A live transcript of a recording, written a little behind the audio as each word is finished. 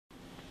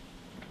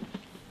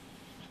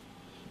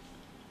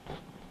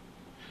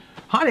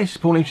Hi, this is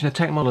Paul Lynch from the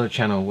Tech Modeler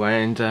channel,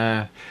 and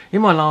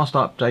in my last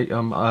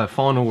update,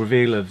 final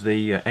reveal of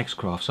the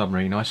Xcraft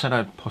submarine, I said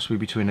I'd possibly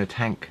be doing a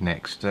tank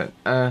next.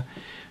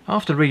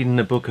 After reading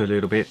the book a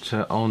little bit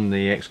on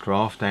the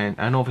Xcraft,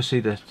 and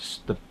obviously the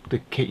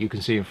kit you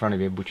can see in front of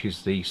you, which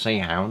is the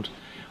Seahund,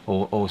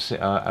 or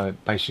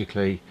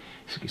basically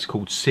it's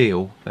called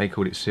Seal. They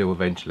called it Seal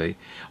eventually.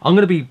 I'm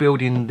going to be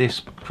building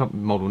this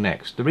model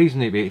next. The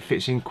reason it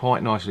fits in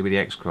quite nicely with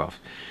the Xcraft,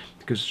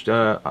 because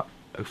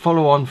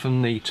follow on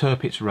from the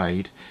Tirpitz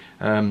raid,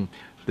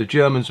 the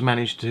Germans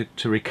managed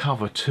to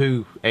recover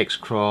two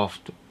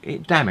Xcraft,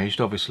 damaged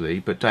obviously,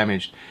 but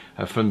damaged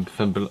from the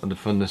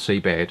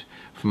seabed,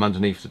 from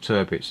underneath the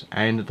Tirpitz,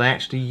 and they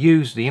actually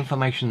used the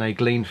information they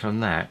gleaned from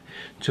that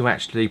to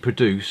actually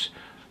produce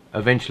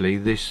eventually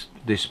this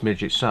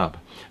midget sub.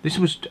 This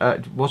wasn't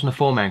a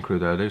 4-man crew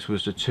though, this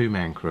was a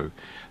 2-man crew.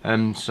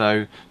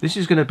 So this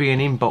is going to be an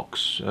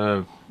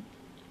inbox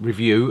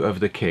review of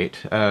the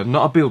kit,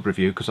 not a build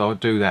review, because I'll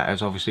do that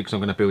as obviously because I'm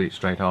going to build it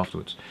straight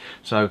afterwards.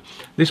 So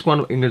this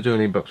one I'm going to do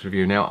an inbox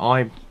review. Now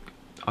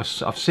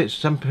I've seen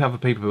some other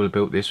people who have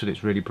built this, and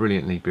it's really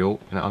brilliantly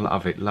built, and I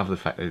love it. Love the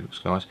fact that it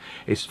looks nice.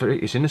 It's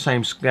in the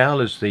same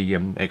scale as the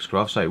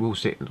Xcraft, so it will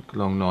sit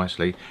along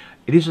nicely.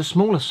 It is a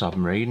smaller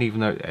submarine, even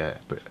though,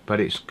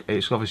 but it's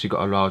obviously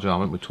got a large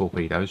armament with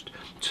torpedoes,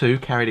 2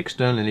 carried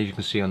externally, as you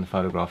can see on the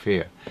photograph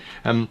here.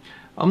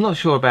 I'm not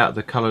sure about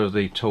the colour of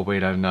the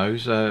torpedo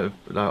nose. I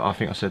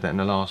think I said that in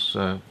the last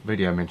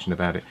video I mentioned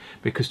about it,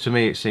 because to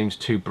me it seems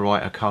too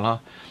bright a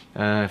colour,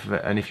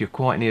 and if you're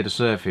quite near the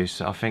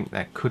surface, I think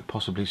that could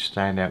possibly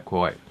stand out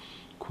quite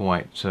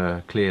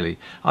clearly.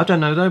 I don't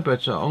know though,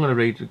 but I'm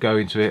going to go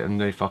into it,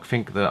 and if I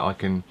think that I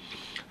can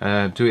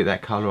do it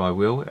that colour, I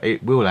will.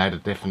 It will add a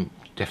different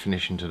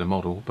definition to the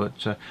model,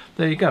 but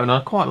there you go. And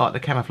I quite like the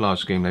camouflage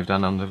scheme they've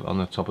done on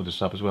the top of the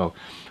sub as well.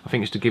 I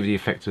think it's to give the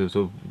effect of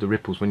the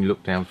ripples when you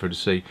look down through the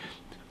sea.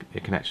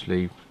 It can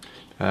actually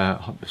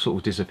sort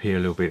of disappear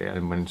a little bit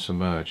when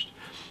submerged.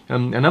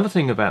 Another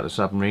thing about the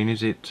submarine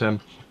is it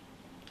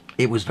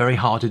was very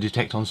hard to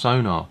detect on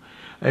sonar.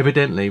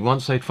 Evidently,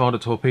 once they'd fired the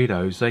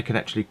torpedoes, they could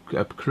actually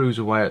cruise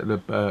away at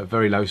a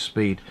very low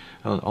speed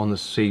on the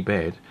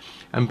seabed,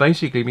 and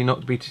basically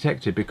not be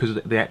detected, because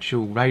the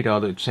actual radar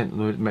that sent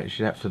the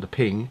message out for the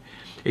ping,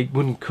 it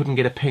couldn't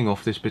get a ping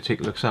off this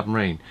particular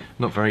submarine,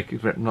 not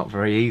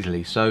very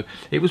easily. So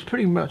it was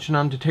pretty much an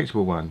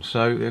undetectable one.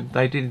 So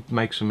they did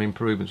make some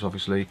improvements,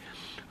 obviously,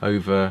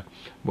 over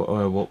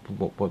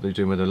what they're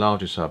doing with the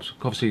larger subs.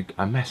 Obviously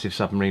a massive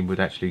submarine would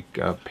actually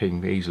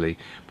ping easily,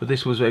 but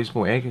this was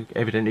more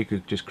evident. You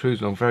could just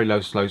cruise along very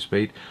slow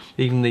speed.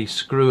 Even the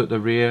screw at the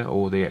rear,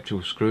 or the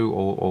actual screw,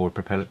 or a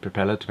propeller,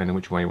 depending on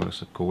which way you want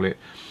to call it,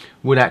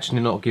 would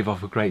actually not give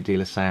off a great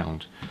deal of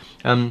sound.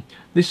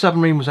 This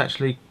submarine was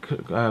actually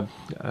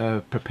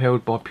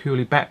propelled by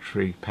purely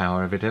battery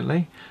power,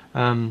 evidently.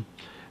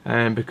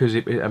 And because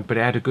but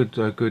it had a good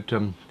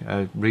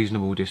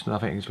reasonable distance. I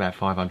think it's about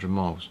 500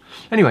 miles.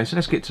 Anyway, so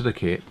let's get to the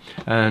kit.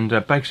 And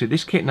basically,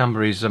 this kit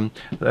number is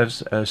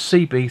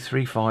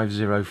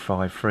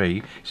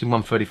CB35053. It's in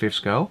 1/35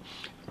 scale,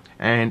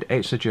 and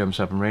it's a German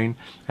submarine.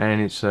 And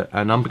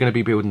and I'm going to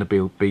be building the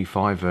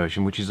B5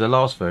 version, which is the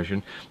last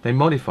version. They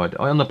modified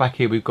on the back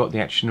here. We've got the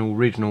actual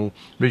original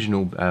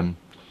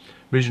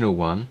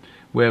one,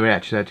 where we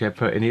actually had to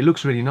put, and it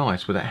looks really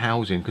nice with that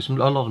housing, because a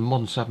lot of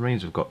modern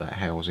submarines have got that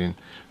housing,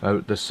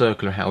 the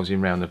circular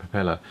housing around the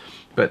propeller.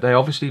 But they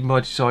obviously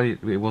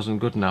decided it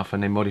wasn't good enough,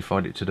 and they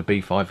modified it to the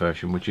B5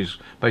 version, which is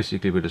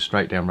basically with a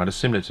straight down rudder,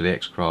 similar to the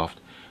Xcraft,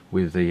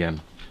 with the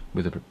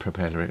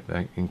propeller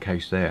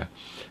encased there.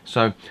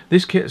 So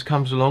this kit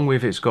comes along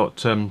with, it's got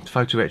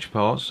photo etch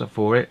parts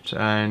for it,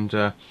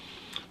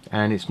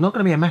 and it's not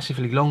going to be a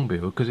massively long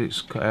build, because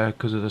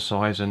of the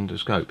size and the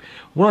scope.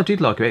 What I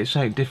did like about it, it's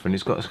something different.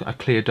 It's got a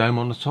clear dome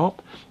on the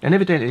top, and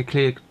evidently the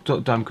clear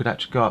dome could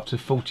actually go up to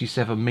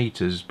 47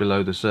 meters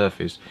below the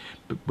surface,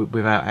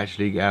 without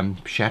actually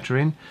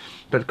shattering.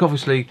 But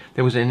obviously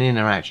there was an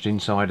inner hatch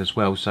inside as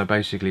well, so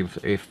basically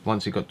if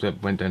once it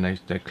went down,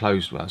 they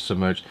closed,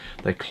 submerged,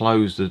 they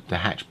closed the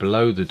hatch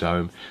below the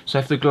dome. So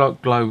if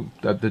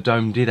the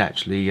dome did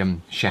actually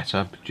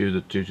shatter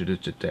due to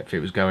the depth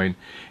it was going,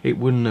 it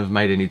wouldn't have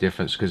made any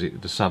difference, because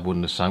the sub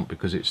wouldn't have sunk,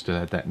 because it still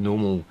had that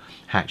normal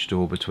hatch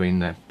door between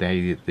the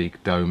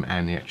dome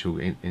and the actual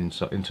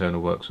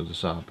internal works of the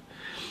sub.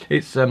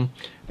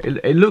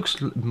 It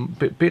looks a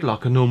bit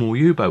like a normal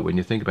U-boat when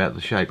you think about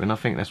the shape, and I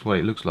think that's what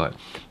it looks like.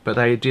 But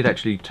they did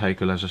actually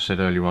take, as I said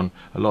earlier on,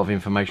 a lot of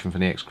information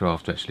from the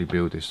Xcraft to actually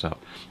build this up.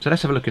 So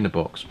let's have a look in the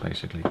box.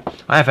 Basically,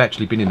 I have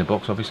actually been in the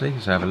box, obviously,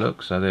 so have a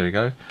look. So there we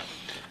go.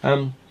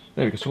 There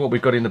we go. So what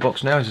we've got in the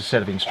box now is a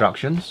set of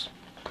instructions,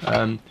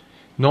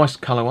 nice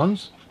colour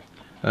ones.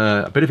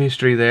 A bit of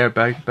history there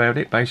about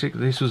it. Basically,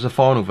 this was a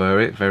final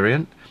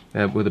variant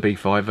with the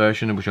B5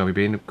 version, which I'll be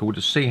being called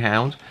a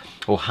Seahund,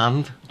 or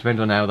Hund,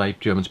 depending on how they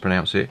Germans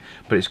pronounce it.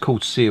 But it's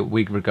called Seal.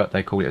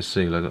 They call it a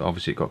Seal.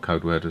 Obviously, it got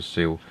code word as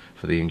Seal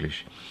for the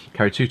English.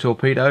 Carried 2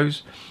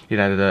 torpedoes. It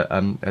had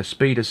a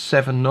speed of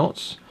 7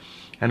 knots.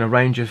 and a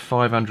range of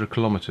 500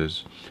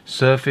 kilometers.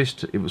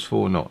 Surfaced, it was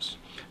 4 knots.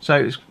 So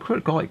it's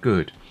quite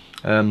good.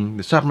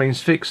 The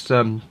submarine's fixed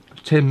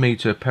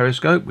 10-meter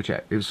periscope, which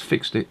it was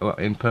fixed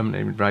in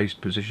permanently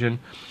raised position.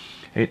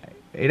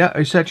 It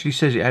actually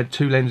says it had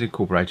 2 lenses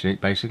incorporated in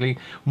it. Basically,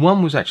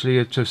 one was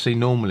actually to see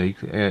normally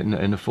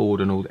in the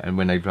forward and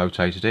when they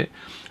rotated it.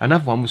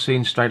 Another one was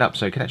seeing straight up,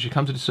 so it could actually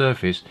come to the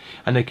surface,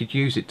 and they could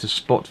use it to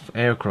spot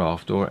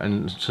aircraft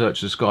and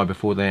search the sky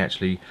before they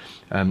actually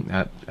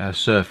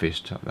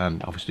surfaced.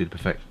 Obviously,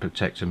 to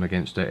protect them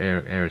against the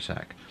air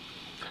attack.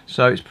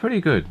 So it's pretty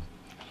good.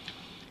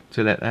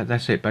 So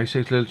that's it,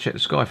 basically check the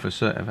sky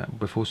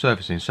before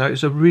surfacing. So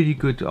it's a really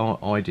good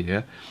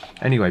idea.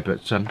 Anyway,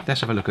 but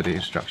let's have a look at the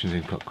instructions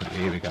in quickly.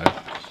 Here we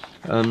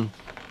go.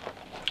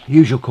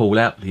 Usual call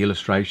out, the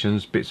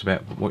illustrations, bits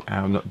about what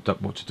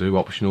to do,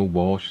 optional,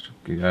 wash,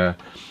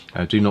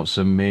 do not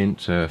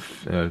cement,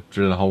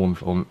 drill a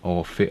hole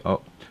or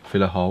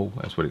fill a hole,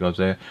 that's what it goes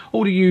there.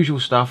 All the usual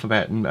stuff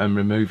about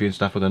removing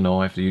stuff with a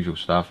knife, the usual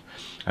stuff.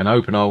 And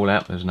open hole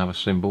out, there's another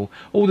symbol.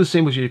 All the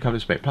symbols you come to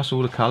expect, plus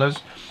all the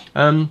colours.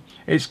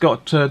 It's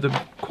got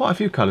quite a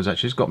few colours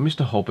actually. It's got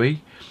Mr.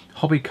 Hobby,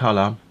 Hobby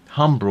Colour,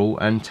 Humbrol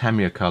and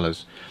Tamiya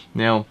colours.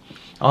 Now,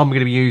 I'm going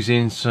to be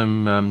using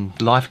some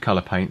life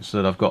colour paints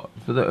that I've got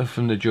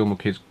from the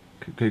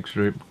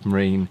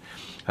Xxvii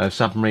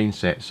submarine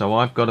set. So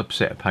I've got a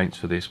set of paints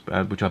for this,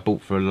 which I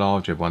bought for a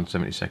larger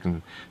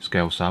 1/72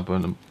 scale sub,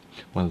 and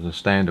one of the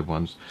standard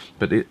ones,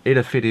 but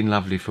it'll fit in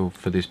lovely for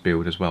this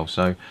build as well,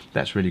 so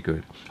that's really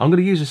good. I'm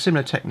going to use a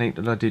similar technique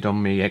that I did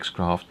on my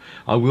Xcraft.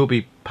 I will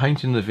be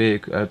painting the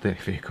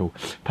vehicle,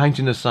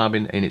 painting the sub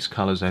in its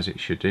colours as it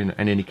should do,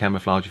 and any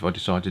camouflage if I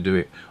decide to do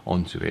it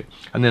onto it,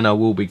 and then I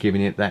will be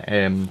giving it that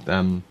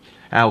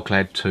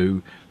Owlclad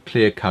 2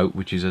 clear coat,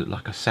 which is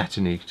like a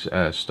satiny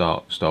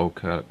style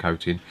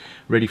coating,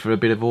 ready for a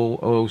bit of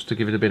oils to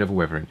give it a bit of a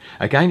weathering.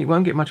 Again, it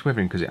won't get much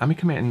weathering because it only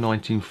came out in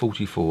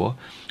 1944,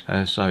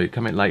 so it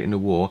came out late in the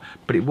war,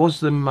 but it was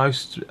the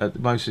most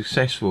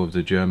successful of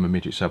the German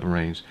midget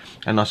submarines,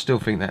 and I still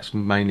think that's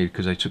mainly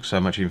because they took so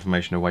much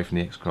information away from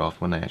the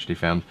Xcraft when they actually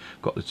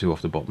got the 2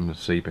 off the bottom of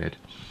the seabed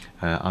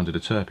under the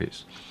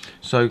turpits.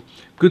 So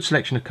good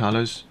selection of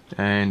colours,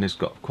 and there's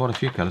got quite a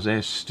few colours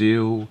there: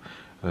 steel,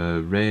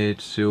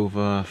 red,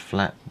 silver,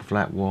 flat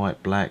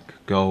white, black,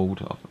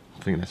 gold.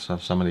 I think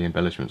that's some of the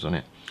embellishments on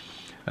it.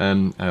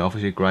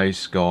 Obviously grey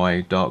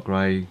sky, dark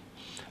grey,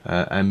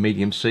 and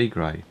medium sea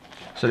grey.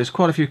 So there's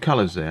quite a few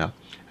colours there,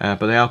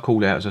 but they are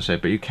called out as I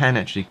said, but you can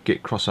actually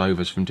get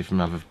crossovers from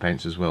different other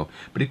paints as well.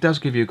 But it does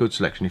give you a good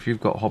selection. If you've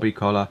got Hobby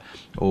Colour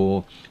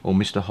or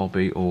Mr.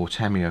 Hobby or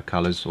Tamiya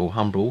colours or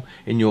Humbrol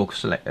in your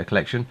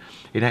collection,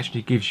 it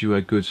actually gives you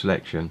a good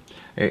selection.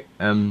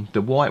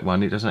 The white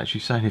one, it doesn't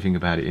actually say anything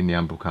about it in the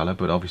Humbrol colour,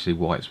 but obviously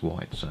white's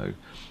white, so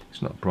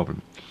it's not a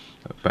problem.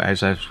 But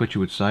as a switcher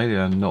would say,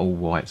 not all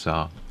whites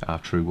are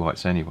true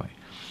whites anyway.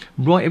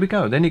 Right, here we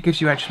go. Then it gives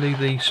you actually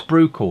the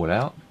sprue call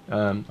out.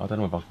 I don't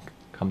know if I can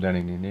come down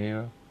any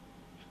nearer.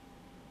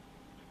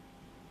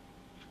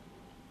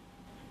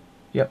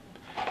 Yep,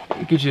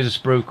 it gives you the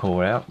sprue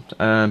core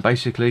out.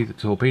 Basically, the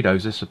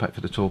torpedoes. This is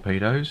for the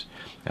torpedoes,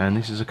 and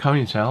this is a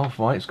coning tail.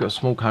 Right, it's got a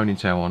small coning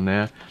tail on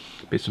there,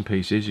 bits and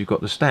pieces. You've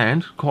got the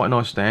stand, quite a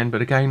nice stand.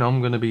 But again,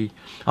 I'll be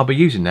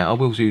using that. I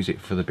will use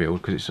it for the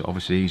build because it's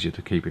obviously easier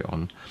to keep it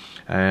on.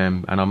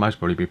 And I'll most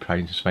probably be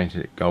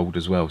painting it gold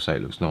as well, so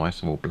it looks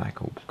nice, or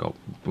black or gold.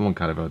 One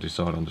colour I'll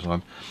decide on the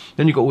time.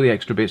 Then you've got all the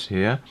extra bits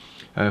here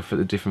for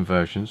the different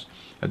versions.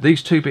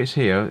 These 2 bits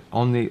here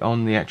on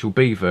the actual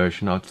B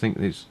version, I think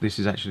this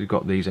has actually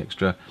got these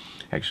extra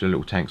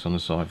little tanks on the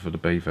side for the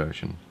B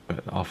version,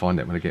 but I'll find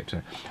out when I get to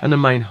it. And the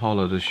main hull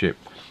of the ship,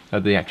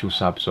 the actual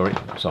sub, sorry,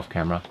 it's off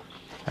camera,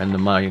 and the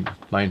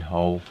main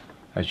hull,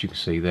 as you can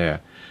see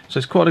there. So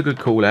it's quite a good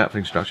call out for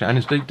instruction, and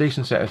it's a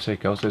decent set of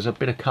decals. There's a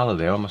bit of colour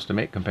there, I must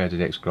admit, compared to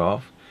the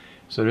Xcraft.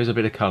 So there is a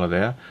bit of colour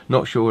there.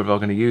 Not sure if I'm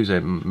going to use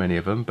many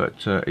of them,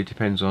 but it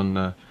depends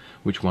on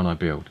which one I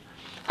build.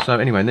 So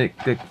anyway, then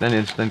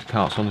the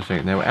carts on the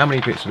thing. Now, how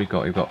many bits have we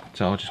got? We've got.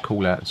 So I'll just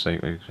call out and see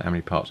how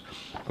many parts.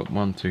 We've got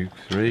 1, 2,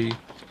 3,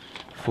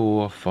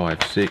 4,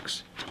 5,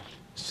 6,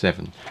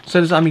 7. So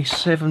there's only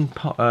 7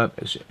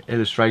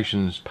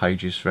 illustrations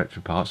pages for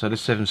extra parts. So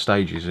there's 7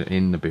 stages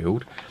in the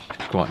build.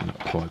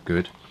 Quite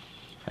good,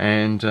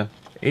 and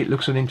it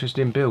looks an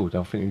interesting build.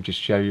 I think I'll just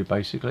show you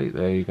basically.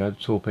 There you go, the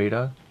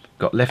torpedo.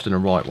 Got left and a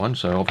right one,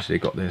 so obviously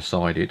got there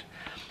sided.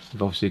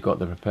 We've obviously got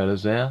the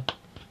propellers there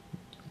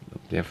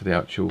for the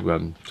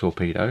actual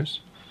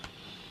torpedoes.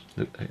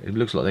 It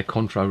looks like they're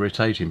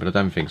contra-rotating, but I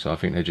don't think so. I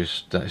think they're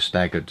just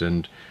staggered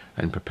and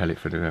propel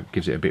it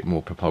gives it a bit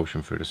more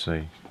propulsion through the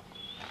sea.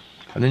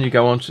 And then you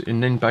go on to,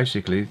 and then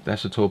basically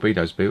that's the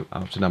torpedoes built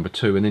up to number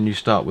 2, and then you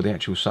start with the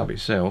actual sub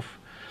itself,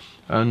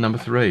 number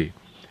 3.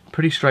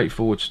 Pretty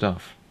straightforward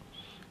stuff.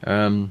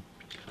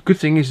 Good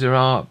thing is there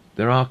are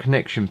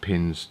connection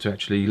pins to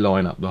actually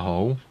line up the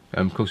hole.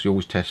 Of course, you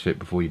always test fit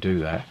before you do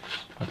that.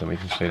 I don't know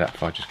if you can see that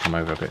if I just come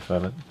over a bit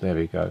further. There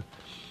we go.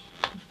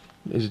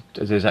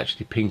 there's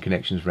actually pin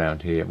connections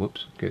around here.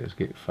 Whoops, let's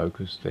get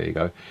focused. There you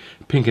go.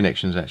 Pin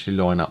connections actually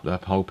line up the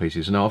whole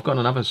pieces. Now I've got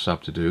another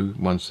sub to do,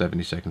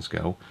 1/72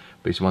 scale,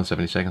 but it's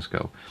 1/72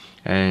 scale,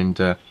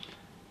 and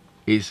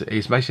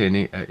it's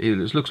basically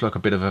it looks like a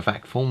bit of a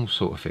vac form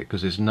sort of fit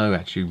because there's no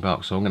actual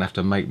mark. So I'm gonna have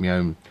to make my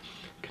own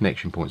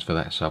connection points for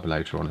that sub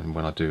later on and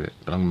when I do it,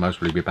 but I'm most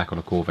probably be back on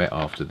a Corvette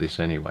after this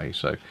anyway.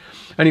 So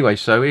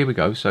so here we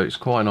go. So it's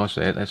quite nice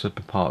there. That's a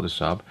part of the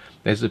sub.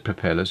 There's the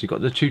propellers. You've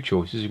got the two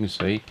choices, you can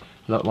see,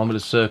 like one with a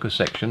circle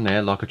section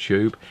there like a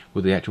tube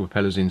with the actual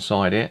propellers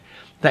inside it.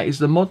 That is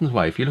the modern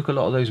way. If you look at a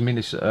lot of those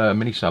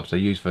mini subs they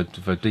use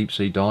for deep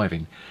sea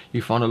diving,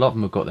 you find a lot of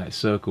them have got that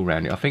circle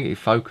around it. I think it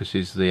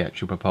focuses the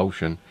actual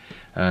propulsion,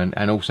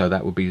 and also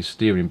that would be the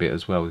steering bit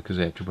as well, because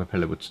the actual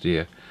propeller would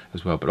steer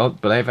as well.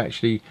 But they've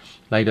actually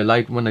made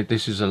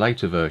this is a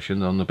later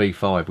version on the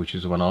B5, which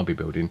is the one I'll be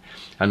building,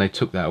 and they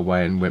took that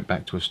away and went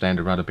back to a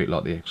standard rudder, a bit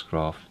like the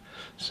Xcraft.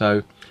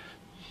 So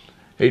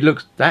it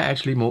looks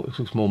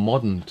more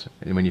modern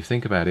when you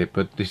think about it,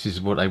 but this is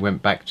what they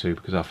went back to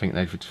because I think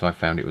they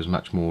found it was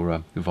much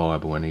more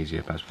viable and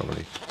easier, perhaps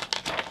probably.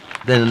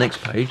 Then the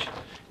next page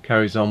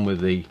carries on with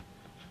the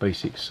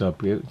basic sub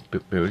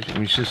build, and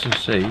you just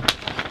see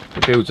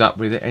it builds up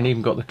with it, and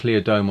even got the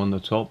clear dome on the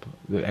top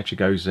that actually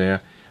goes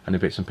there, and the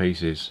bits and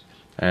pieces,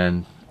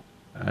 and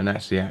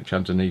that's the actual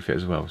underneath it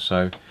as well.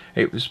 So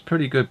it was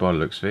pretty good by the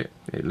looks of it.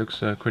 It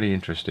looks pretty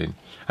interesting,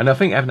 and I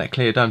think having that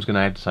clear dome is going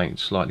to add something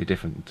slightly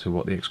different to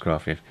what the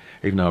Xcraft is,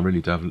 even though I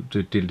really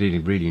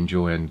did really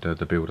enjoy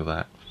the build of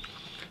that.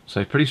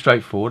 So pretty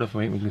straightforward. I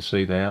think we can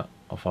see there.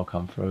 If I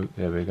come through,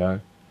 there we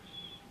go.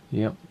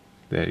 Yep,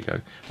 there you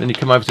go. Then you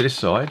come over to this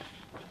side,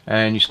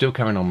 and you're still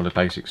carrying on with the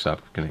basic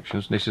sub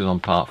connections. This is on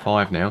part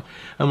 5 now,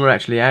 and we're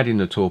actually adding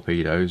the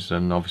torpedoes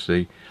and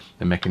obviously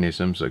the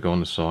mechanisms that go on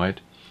the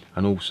side,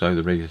 and also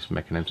the release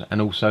mechanisms,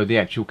 and also the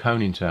actual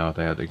coning tower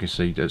there that you can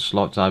see that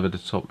slots over the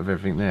top of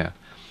everything there.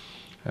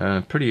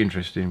 Pretty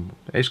interesting.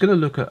 It's going to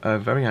look a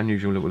very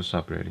unusual little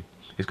sub, really.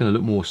 It's going to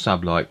look more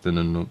sub-like than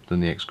the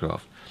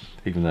Xcraft,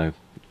 even though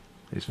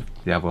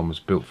the other one was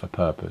built for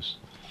purpose.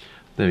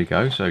 There we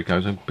go. So it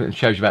goes and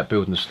shows you about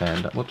building the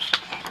stand up. Whoops,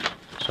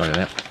 sorry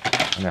about that.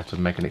 I'm going to have to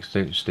make an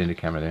extended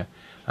camera there,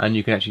 and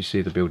you can actually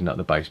see the building up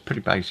the base.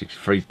 Pretty basic,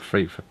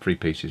 three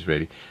pieces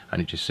really,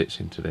 and it just sits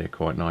into there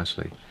quite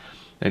nicely.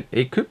 And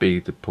it could be,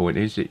 the point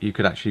is that you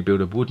could actually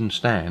build a wooden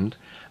stand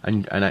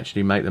and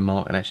actually make the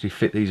mark and actually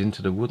fit these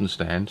into the wooden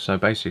stand. So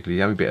basically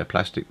the only bit of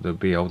plastic that would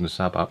be holding the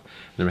sub up,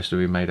 and the rest will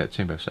be made out of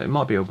timber. So it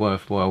might be a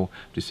worthwhile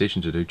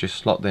decision to do, just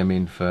slot them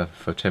in for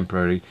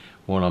temporary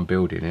while I'm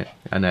building it,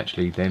 and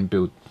actually then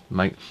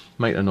make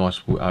a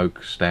nice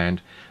oak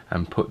stand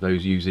and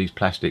use these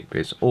plastic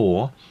bits,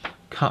 or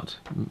cut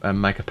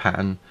and make a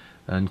pattern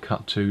and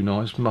cut 2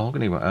 nice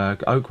mahogany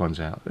oak ones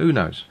out. Who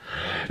knows?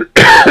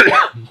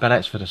 But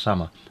that's for the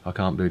summer. I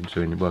can't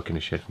work in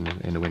the shed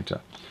in the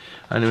winter.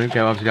 And then we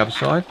go over to the other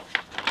side,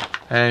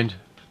 and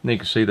then you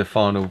can see the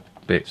final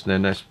bits. And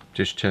then that's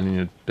just telling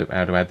you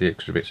how to add the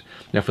extra bits.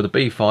 Now for the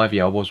B5,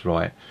 yeah, I was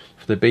right.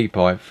 For the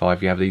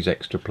B5, you have these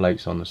extra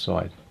plates on the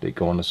side that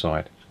go on the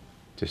side,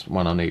 just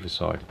one on either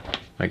side.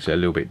 Makes it a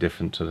little bit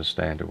different to the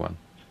standard one.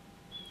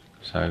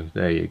 So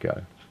there you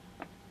go.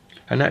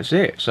 And that's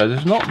it. So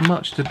there's not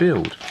much to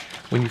build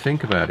when you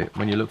think about it,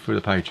 when you look through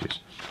the pages.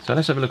 So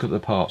let's have a look at the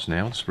parts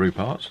now, the sprue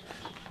parts.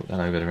 Put that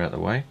over there out of the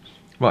way.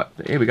 Right,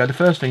 here we go. The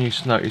first thing you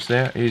notice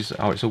there is,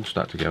 oh, it's all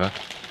stuck together.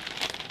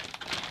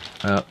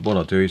 What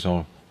I'll do is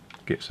I'll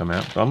get some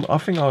out. But I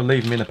think I'll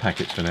leave them in the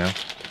packets for now,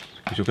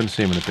 because you're going to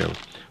see them in the build.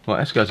 Right,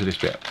 let's go to this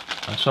bit.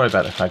 I'm sorry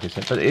about the packets,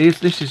 but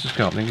this is the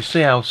sculpting. You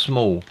see how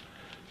small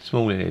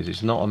it is.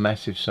 It's not a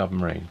massive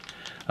submarine.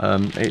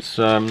 It's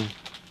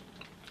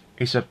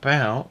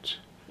about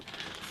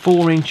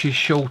 4 inches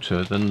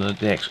shorter than the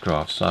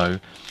Xcraft, so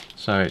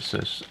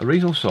it's a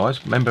reasonable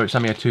size. Remember, it's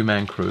only a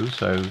 2-man crew,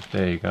 so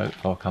there you go.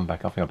 I'll come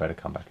back. I think I better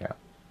come back out.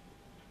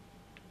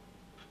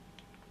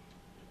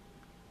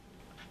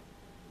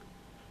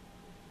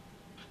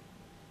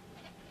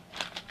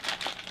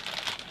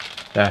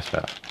 That's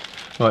better.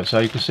 Right, so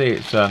you can see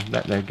it's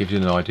that gives you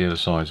an idea of the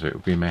size of it. It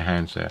will be in my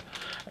hands there.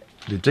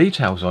 The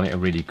details on it are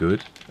really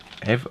good.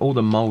 All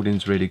the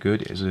moulding's really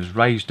good. There's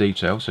raised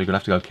detail, so you're gonna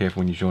have to go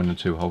careful when you join the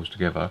 2 holes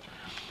together.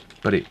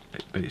 But it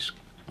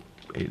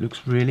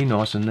looks really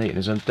nice and neat.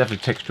 There's definitely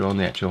texture on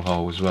the actual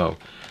hole as well,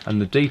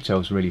 and the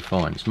detail's really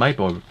fine. It's made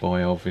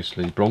by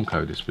obviously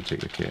Bronco, this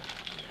particular kit.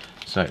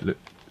 So look,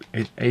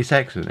 it's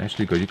excellent,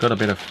 actually good. You've got a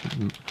bit of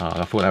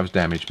I thought that was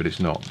damaged, but it's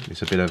not.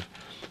 It's a bit of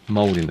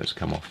moulding that's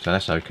come off, so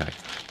that's okay.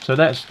 So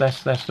that's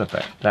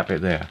that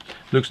bit there.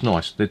 Looks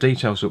nice. The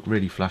details look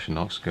really flush and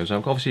nice, because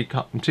obviously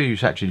until you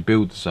actually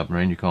build the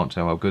submarine, you can't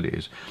tell how good it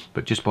is.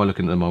 But just by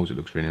looking at the moulds, it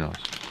looks really nice.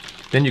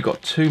 Then you've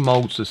got 2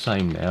 moulds the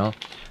same now,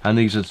 and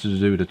these are to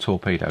do with the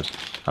torpedoes.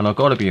 And I've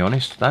got to be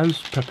honest,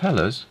 those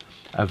propellers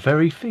are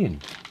very thin.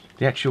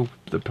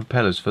 The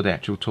propellers for the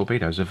actual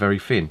torpedoes are very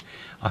thin.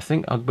 I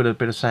think with a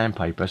bit of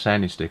sandpaper, a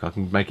sanding stick, I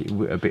can make it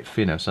a bit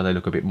thinner so they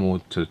look a bit more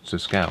to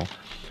scale.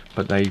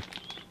 But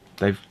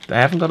they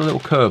haven't got a little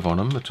curve on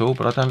them at all,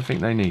 but I don't think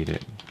they need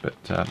it.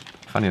 But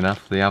funny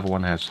enough, the other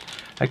one has.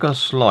 They've got a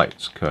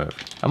slight curve.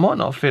 I might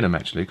not fit them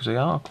actually because they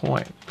are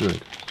quite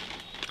good.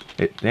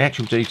 The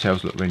actual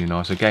details look really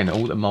nice. Again,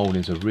 all the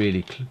mouldings are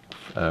really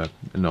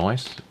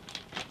nice.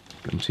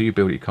 Until you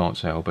build it, you can't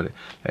tell. But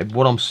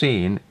what I'm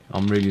seeing,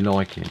 I'm really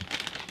liking.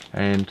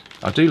 And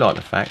I do like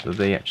the fact that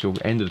the actual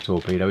end of the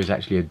torpedo is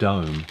actually a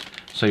dome.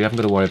 So you haven't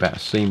got to worry about a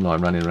seam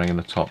line running around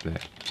the top there.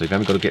 So you've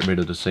only got to get rid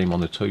of the seam on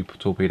the two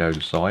torpedo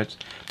sides.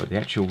 But the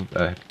actual,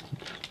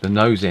 the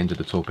nose end of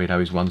the torpedo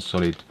is one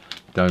solid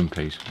dome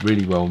piece.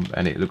 Really well,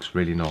 and it looks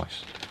really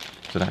nice.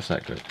 So that's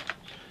that good.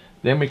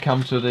 Then we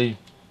come to the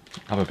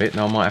other bit.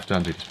 Now I might have to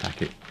undo this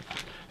packet.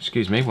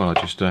 Excuse me while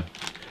I just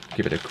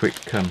give it a quick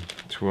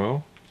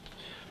twirl.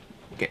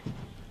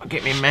 I'll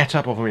get my mat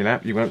up off my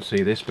lap. You won't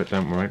see this, but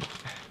don't worry.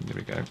 There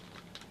we go.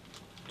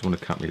 Don't want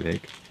to cut my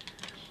leg.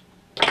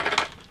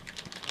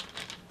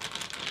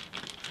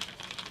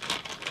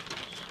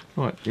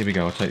 Right, here we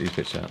go. I'll take these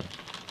bits out.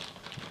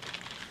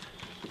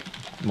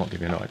 Might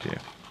give you an idea.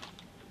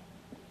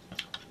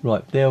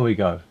 Right, there we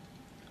go.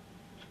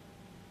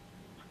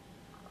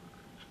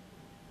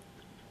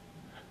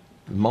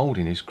 The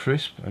moulding is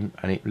crisp and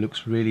it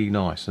looks really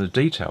nice. And the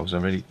details are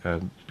really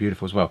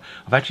beautiful as well.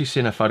 I've actually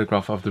seen a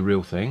photograph of the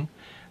real thing,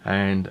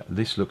 and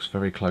this looks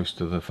very close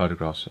to the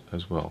photographs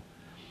as well.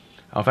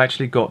 I've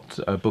actually got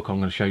a book I'm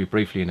going to show you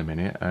briefly in a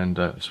minute, and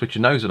Switcher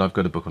knows that I've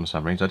got a book on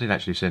submarines. I did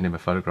actually send him a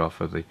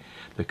photograph of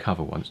the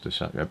cover once to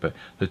show you, but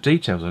the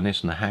details on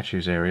this and the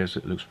hatches areas,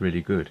 it looks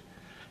really good.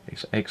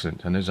 It's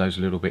excellent, and there's those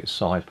little bit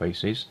side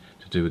pieces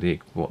to do with the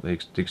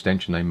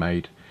extension they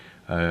made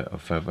I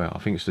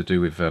think it's to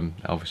do with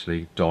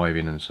obviously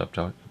diving and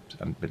subtype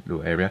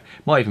little area.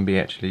 Might even be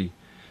actually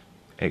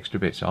extra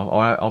bits.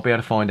 I'll be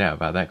able to find out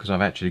about that because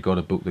I've actually got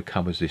a book that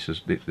covers this.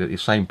 The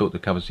same book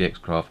that covers the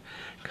Xcraft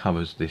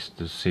covers the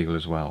seal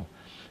as well.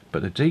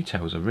 But the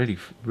details are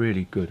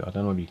really good. I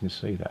don't know if you can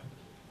see that.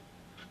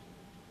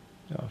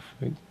 I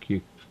think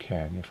you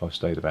can if I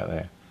stayed about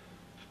there.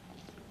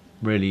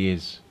 Really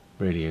is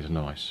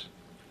nice.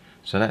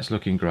 So that's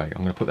looking great.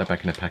 I'm going to put that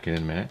back in the packet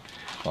in a minute.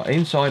 Right,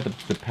 inside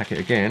the packet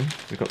again,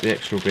 we've got the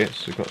extra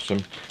bits. We've got some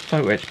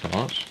photo etch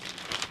parts,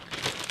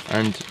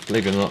 and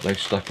believe it or not, they've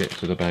stuck it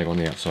to the bag on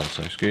the outside.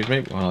 So excuse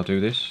me while I do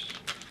this.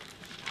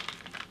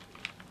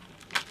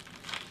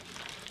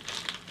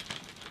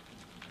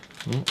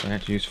 I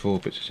had to use 4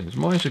 bits of scissors.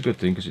 Mine's a good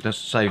thing because it does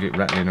save it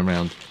rattling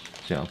around.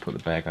 See, I'll put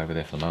the bag over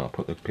there for the moment.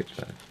 I'll put the bits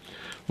back.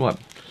 Right,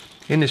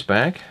 in this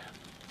bag,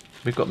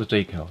 we've got the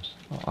decals.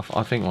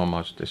 I think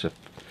it's one of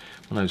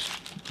those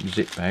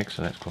zip bags,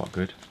 so that's quite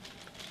good.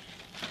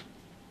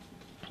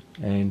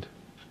 And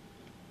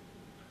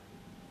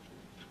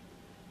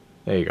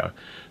there you go.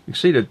 You can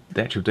see the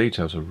actual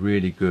details are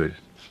really good.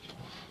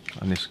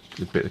 And this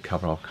bit of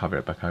cover, I'll cover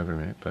it back over in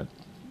a minute. But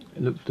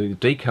look, the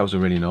decals are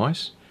really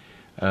nice.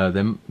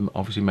 They're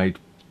obviously made.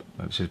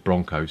 It says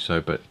Bronco,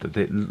 so but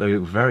they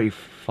look very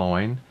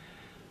fine.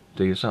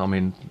 I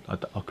mean,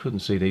 I couldn't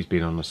see these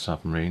being on a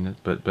submarine,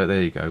 but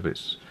there you go. But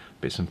it's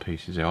bits and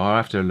pieces there. I'll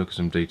have to look at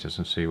some details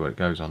and see what it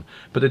goes on.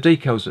 But the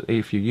decals,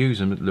 if you use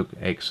them, look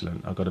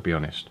excellent. I've got to be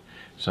honest.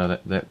 So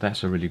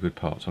that's a really good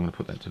part. So I'm going to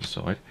put that to the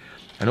side.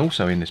 And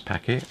also in this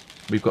packet,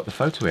 we've got the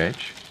photo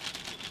etch.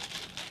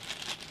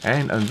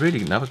 And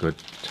really another good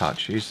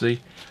touch is the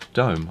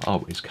dome.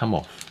 Oh, it's come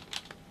off.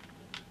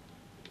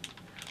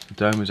 The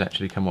dome has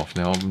actually come off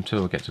now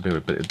until I get to build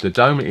it. But the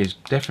dome is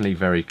definitely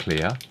very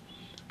clear.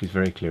 It's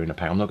very clear in the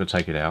pack. I'm not going to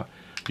take it out.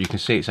 But you can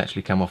see it's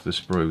actually come off the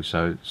sprue.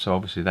 So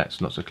obviously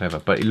that's not so clever.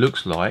 But it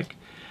looks like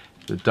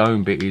the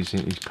dome bit is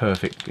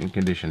perfect in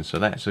condition. So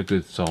that's a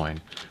good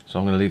sign. So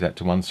I'm going to leave that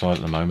to one side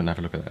at the moment and have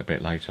a look at that a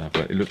bit later.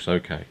 But it looks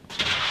okay.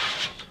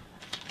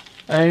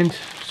 And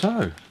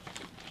so,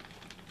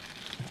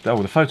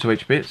 the photo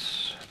etch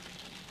bits.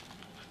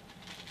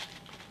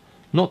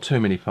 Not too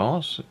many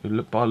parts.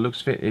 By the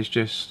looks of it, it's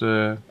just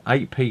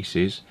 8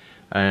 pieces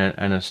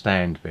and a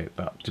stand bit.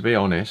 But to be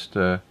honest,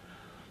 I'm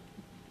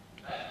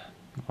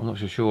not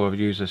so sure I've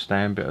used a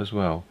stand bit as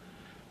well.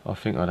 I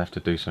think I'd have to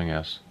do something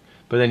else.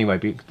 But anyway,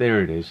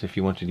 there it is. If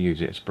you wanted to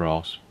use it, it's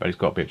brass. But it's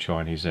got a bit of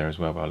Chinese there as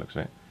well by the looks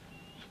of it.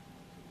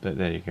 But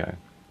there you go.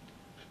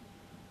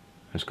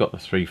 It's got the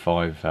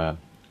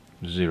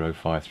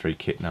 35053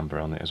 kit number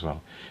on it as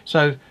well.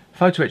 So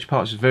photo etch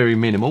parts is very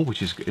minimal,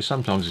 which is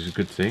sometimes a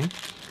good thing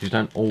because you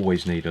don't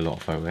always need a lot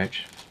of photo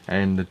etch.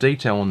 And the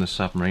detail on the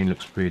submarine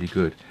looks really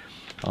good.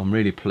 I'm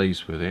really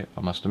pleased with it.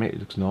 I must admit, it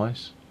looks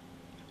nice.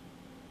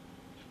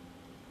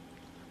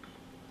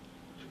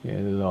 Yeah,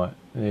 the light.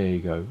 There you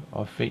go.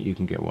 I think you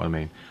can get what I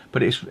mean.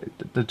 But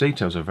the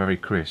details are very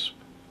crisp.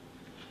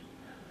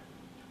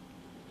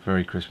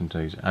 Very crisp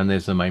indeed. And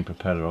there's the main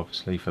propeller,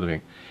 obviously, for the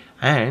wing.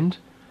 And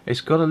it's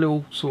got a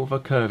little sort of a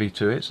curvy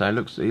to it, so it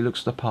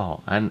looks the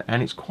part. And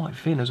it's quite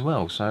thin as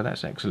well, so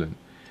that's excellent.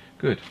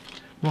 Good.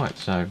 Right,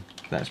 so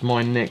that's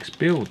my next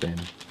build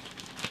then.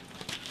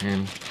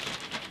 And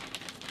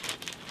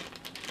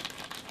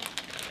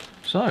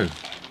so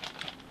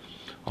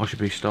I should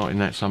be starting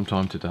that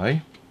sometime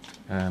today.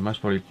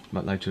 most probably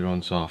later on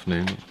this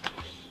afternoon,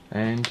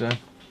 and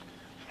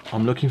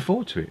I'm looking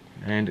forward to it.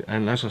 And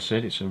as I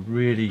said, it's a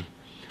really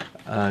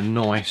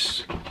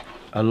nice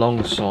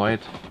alongside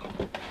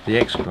the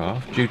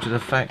Xcraft, due to the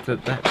fact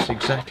that that's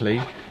exactly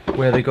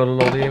where they got a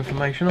lot of the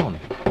information on.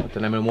 I don't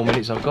know how many more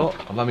minutes I've got.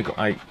 I've only got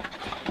 8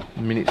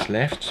 minutes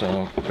left, so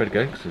I better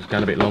go because it's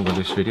going a bit longer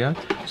this video.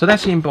 So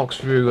that's the inbox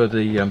view of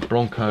the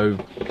Bronco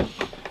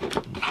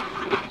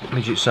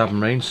Miget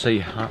Submarine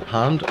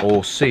Seahund,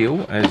 or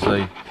Seal as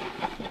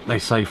they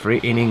say for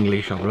it in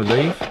English, I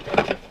believe.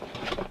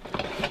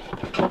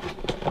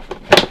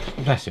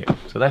 That's it.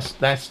 So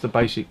that's the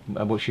basic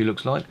what she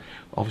looks like.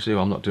 Obviously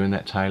I'm not doing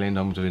that tail end,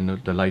 I'm doing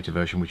the later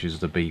version, which is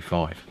the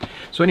B5.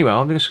 So anyway,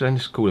 I'm just going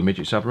to call a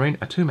Miget Submarine,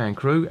 a 2-man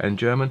crew and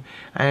German,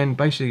 and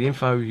basically the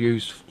info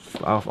used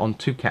on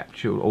 2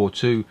 captured or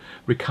 2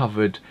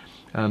 recovered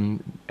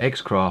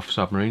Xcraft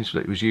submarines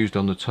that was used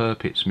on the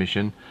Tirpitz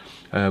mission,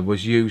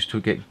 was used to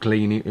get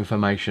glean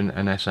information,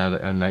 and that's how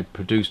they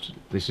produced.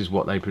 This is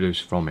what they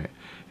produced from it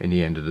in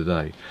the end of the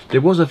day.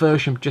 There was a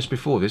version just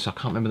before this, I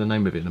can't remember the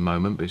name of it at the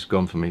moment, but it's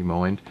gone from my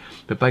mind.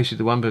 But basically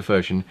the one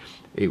version,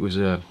 it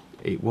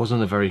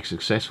wasn't a very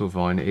successful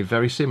vine. It's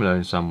very similar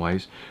in some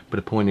ways, but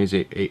the point is,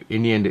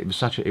 in the end it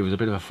was a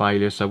bit of a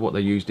failure. So what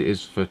they used it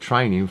is for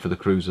training for the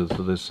crews of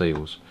the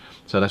SEALs.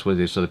 So that's what it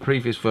is. So the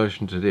previous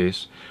version to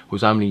this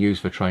was only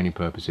used for training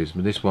purposes,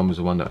 but this one was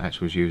the one that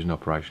actually was used in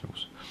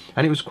operationals,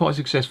 and it was quite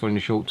successful in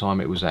the short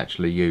time it was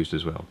actually used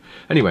as well.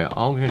 Anyway,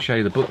 I'm going to show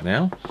you the book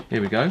now.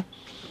 Here we go.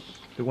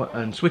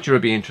 And Switcher will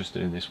be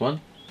interested in this one,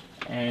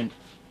 and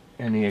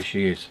here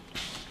she is,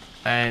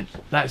 and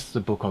that's the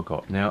book I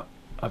got. Now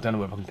I don't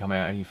know if I can come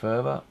out any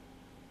further,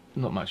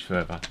 not much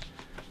further,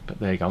 but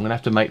there you go. I'm gonna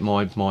have to make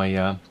my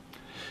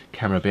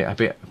camera a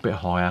bit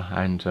higher,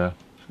 and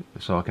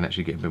so I can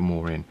actually get a bit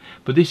more in.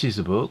 But this is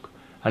the book,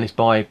 and it's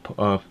by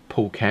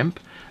Paul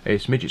Kemp.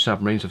 It's Miget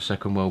Submarines of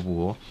Second World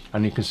War,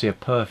 and you can see a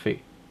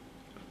perfect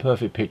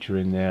picture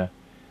in there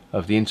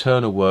of the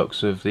internal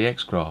works of the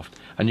Xcraft,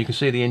 and you can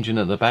see the engine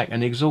at the back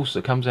and the exhaust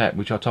that comes out,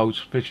 which I told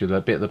Fisher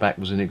the bit at the back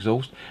was an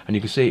exhaust, and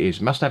you can see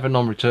it must have a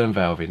non-return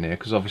valve in there,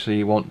 because obviously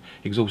you want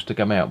exhaust to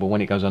come out, but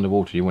when it goes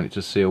underwater you want it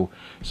to seal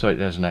so it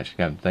doesn't actually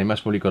go. They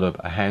must probably got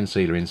a hand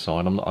sealer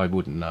inside. I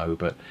wouldn't know,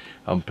 but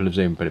I'm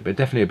presuming, but it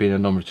definitely been a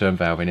non-return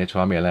valve in it to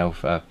only allow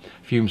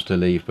fumes to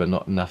leave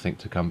but nothing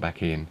to come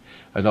back in,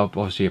 and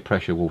obviously a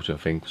pressure water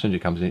thing. As soon as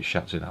it comes in, it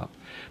shuts it up.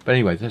 But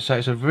anyway, so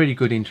it's a really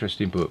good,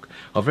 interesting book.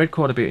 I've read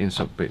quite a bit in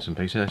some bits and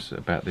pieces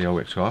about the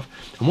old Xcraft,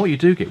 and what you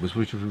do get which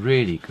was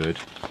really good,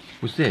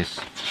 was this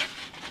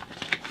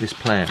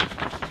plan,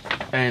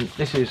 and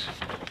this is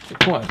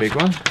quite a big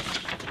one,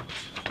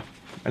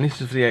 and this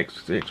is for the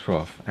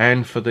Xcraft,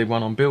 and for the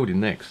one I'm building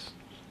next,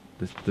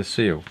 the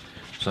Seal.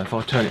 So if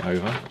I turn it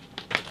over,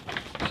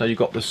 so you've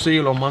got the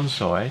Seal on one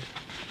side,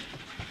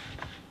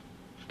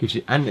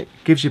 it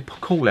gives you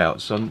call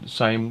outs on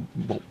saying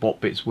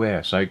what bits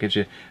where, so it gives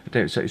you,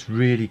 so it's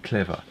really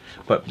clever.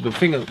 But the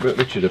thing that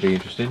Richard would be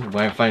interested in, the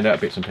way I found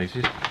out bits and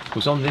pieces,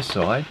 was on this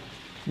side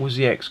was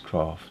the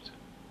Xcraft,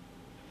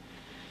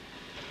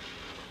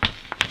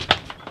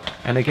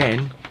 and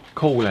again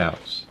call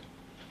outs.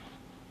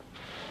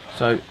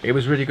 So it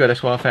was really good.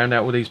 That's why I found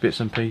out all these bits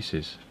and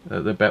pieces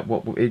about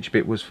what each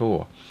bit was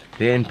for.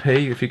 The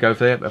NP, if you go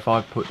there, if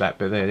I put that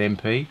bit there, the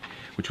NP,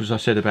 which was I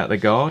said about the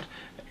guard.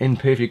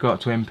 NP, if you go up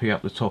to NP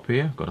up the top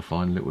here, got to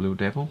find little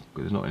devil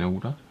because it's not in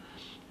order.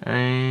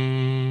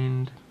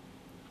 And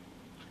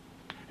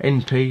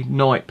NP,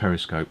 night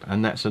periscope,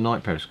 and that's a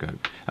night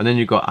periscope. And then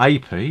you've got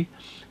AP,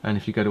 and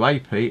if you go to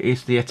AP,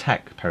 it's the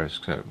attack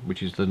periscope,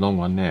 which is the long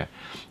one there.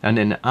 And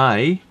then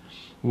A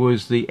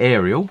was the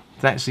aerial,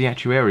 that's the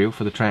actual aerial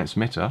for the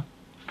transmitter,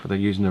 for they're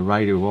using the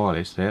radio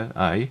wireless there,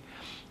 A.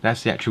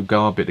 That's the actual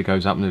guard bit that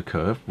goes up in the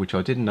curve, which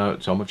I didn't know at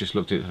the time, I've just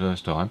looked at it the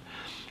first time.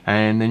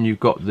 And then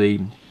you've got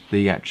the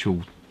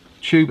actual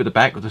tube at the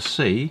back of the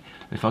C.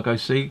 If I go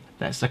C,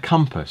 that's the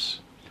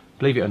compass.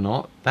 Believe it or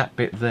not, that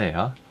bit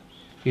there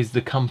is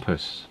the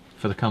compass,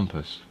 for the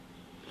compass.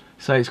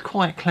 So it's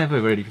quite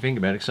clever really if you think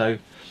about it. So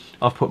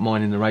I've put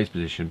mine in the raised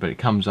position, but it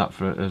comes up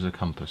as a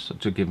compass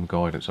to give them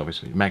guidance,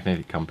 obviously,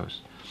 magnetic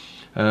compass.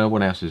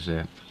 What else is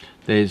there?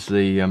 There's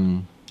the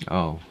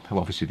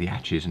obviously the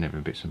hatches and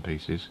every bits and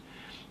pieces.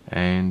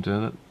 And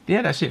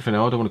yeah, that's it for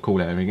now. I don't want to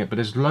call out everything, but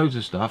there's loads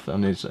of stuff,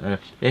 and there's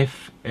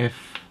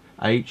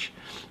FFH,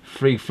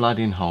 free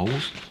flooding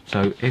holes,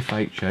 so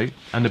FH8.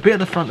 And the bit at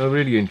the front that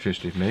really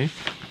interested me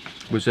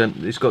was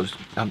it's got,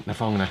 if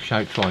I'm going to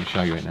try and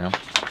show you it now,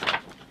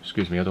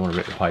 excuse me, I don't want to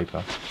rip the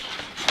paper.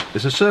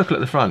 There's a circle at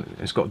the front,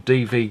 it's got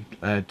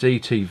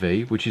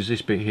DTV, which is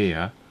this bit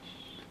here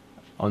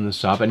on the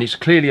sub, and it's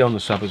clearly on the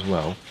sub as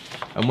well.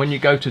 And when you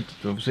go to,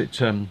 was it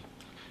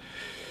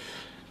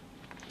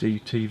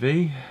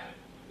DTV,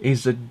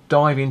 is the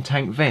diving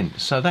tank vent.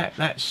 So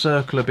that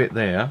circular bit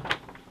there,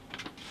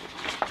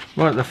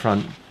 right at the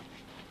front,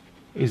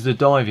 is the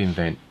diving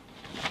vent.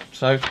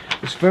 So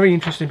It's a very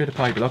interesting bit of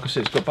paper. Like I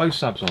said, it's got both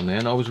subs on there,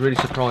 and I was really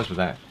surprised with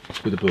that,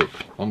 with the book.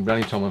 I'm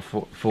running time on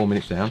 4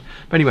 minutes down.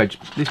 But anyway,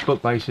 this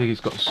book basically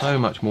has got so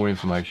much more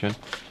information.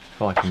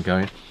 If I can go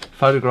in.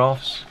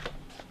 Photographs.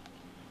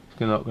 It's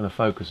not going to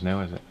focus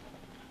now, is it?